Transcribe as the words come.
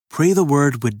Pray the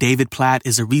Word with David Platt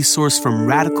is a resource from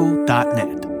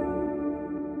Radical.net.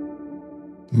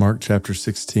 Mark chapter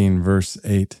 16, verse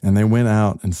 8. And they went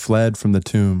out and fled from the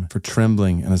tomb, for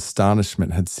trembling and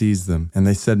astonishment had seized them. And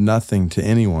they said nothing to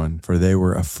anyone, for they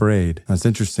were afraid. Now, it's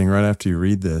interesting, right after you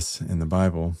read this in the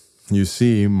Bible, you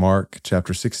see Mark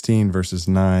chapter 16, verses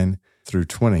 9 through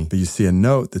 20. But you see a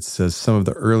note that says some of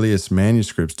the earliest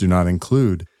manuscripts do not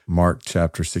include Mark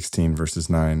chapter 16, verses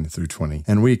 9 through 20.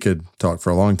 And we could talk for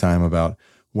a long time about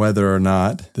whether or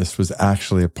not this was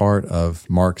actually a part of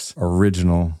Mark's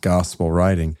original gospel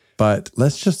writing. But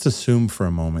let's just assume for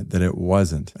a moment that it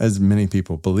wasn't, as many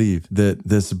people believe, that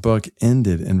this book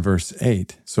ended in verse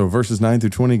 8. So verses 9 through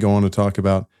 20 go on to talk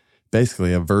about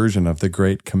basically a version of the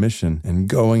Great Commission and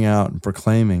going out and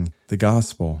proclaiming the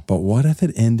gospel. But what if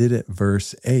it ended at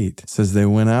verse 8? It says they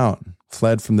went out,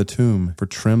 fled from the tomb, for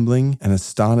trembling and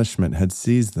astonishment had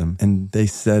seized them, and they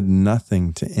said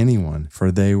nothing to anyone,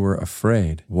 for they were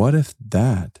afraid. What if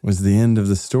that was the end of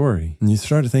the story? And you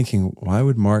started thinking, why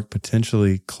would Mark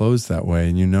potentially close that way?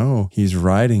 And you know, he's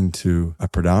writing to a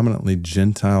predominantly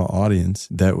Gentile audience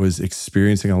that was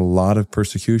experiencing a lot of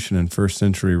persecution in first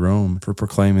century Rome for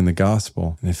proclaiming the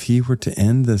gospel. And if he were to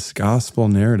end this gospel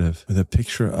narrative with a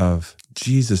picture of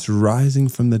Jesus rising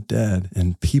from the dead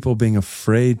and people being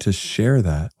afraid to share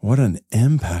that, what an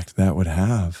impact that would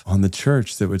have on the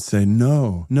church that would say,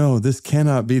 no, this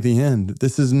cannot be the end.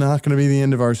 This is not going to be the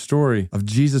end of our story of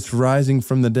Jesus rising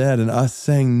from the dead and us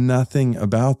saying nothing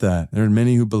about that. There are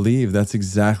many who believe that's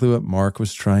exactly what Mark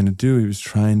was trying to do. He was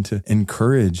trying to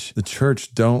encourage the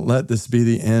church. Don't let this be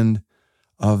the end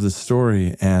of the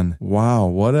story. And wow,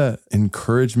 what an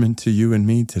encouragement to you and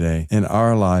me today in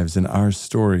our lives, in our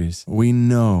stories. We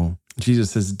know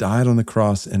Jesus has died on the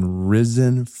cross and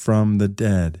risen from the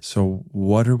dead. So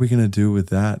what are we going to do with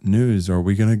that news? Are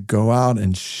we going to go out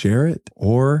and share it?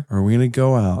 Or are we going to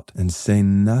go out and say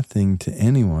nothing to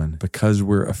anyone because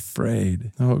we're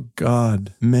afraid? Oh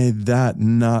God, may that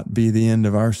not be the end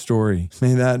of our story.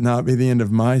 May that not be the end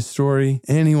of my story.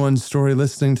 Anyone's story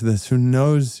listening to this who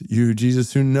knows you,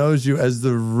 Jesus, who knows you as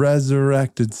the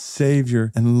resurrected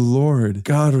Savior and Lord.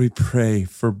 God, we pray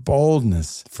for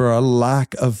boldness, for a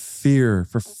lack of fear,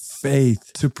 for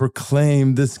faith to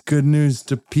proclaim this good news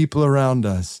to people around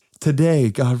us.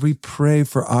 Today, God, we pray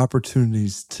for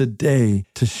opportunities today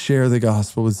to share the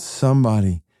gospel with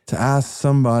somebody, to ask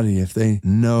somebody if they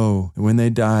know when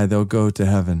they die they'll go to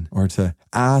heaven, or to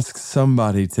ask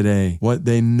somebody today what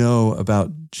they know about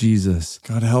Jesus.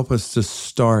 God, help us to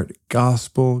start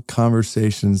gospel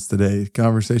conversations today,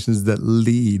 conversations that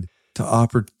lead to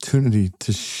opportunity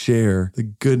to share the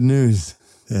good news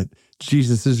that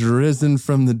Jesus is risen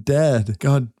from the dead.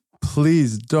 God,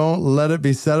 please don't let it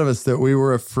be said of us that we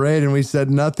were afraid and we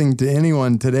said nothing to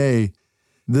anyone today.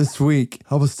 This week,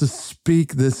 help us to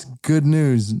speak this good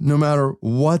news, no matter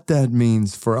what that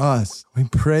means for us. We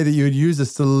pray that you would use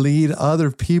us to lead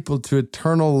other people to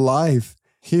eternal life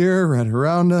here, right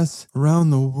around us,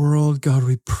 around the world. God,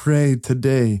 we pray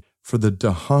today for the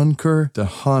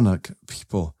Dahanak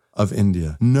people of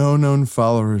India, no known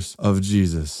followers of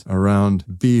Jesus around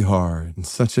Bihar, in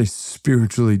such a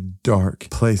spiritually dark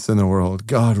place in the world.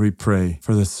 God, we pray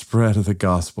for the spread of the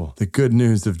gospel, the good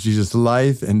news of Jesus'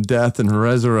 life and death and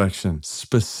resurrection,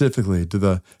 specifically to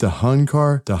the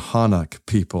Dahanak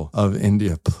people of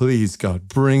India. Please, God,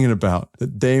 bring it about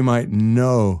that they might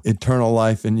know eternal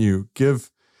life in you. Give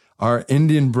our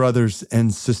Indian brothers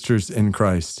and sisters in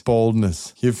Christ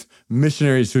boldness. Give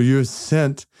missionaries who you have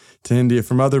sent to India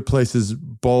from other places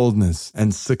boldness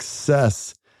and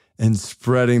success in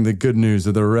spreading the good news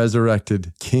of the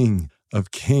resurrected King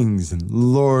of Kings and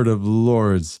Lord of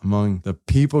Lords among the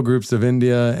people groups of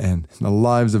India and the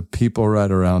lives of people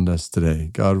right around us today.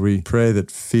 God, we pray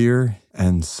that fear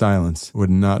and silence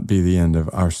would not be the end of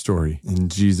our story. In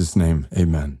Jesus' name,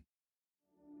 amen.